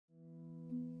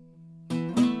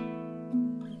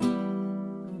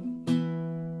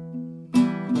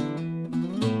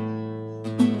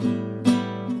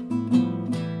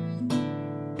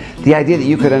the idea that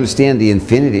you could understand the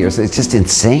infinity, it's just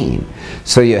insane.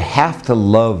 So you have to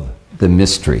love the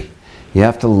mystery. You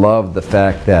have to love the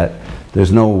fact that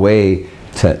there's no way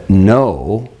to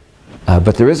know,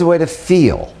 but there is a way to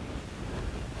feel.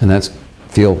 And that's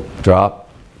feel, drop,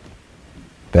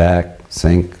 back,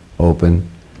 sink, open.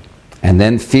 And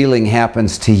then feeling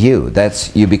happens to you.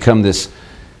 You become this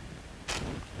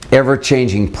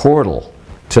ever-changing portal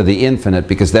to the infinite,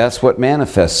 because that's what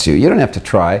manifests you. You don't have to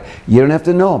try. You don't have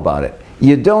to know about it.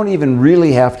 You don't even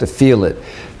really have to feel it.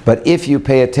 But if you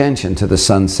pay attention to the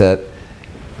sunset,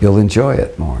 you'll enjoy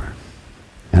it more.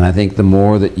 And I think the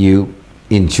more that you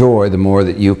enjoy, the more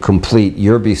that you complete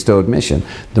your bestowed mission,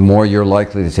 the more you're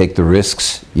likely to take the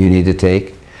risks you need to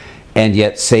take, and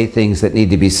yet say things that need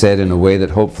to be said in a way that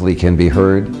hopefully can be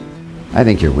heard. I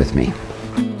think you're with me.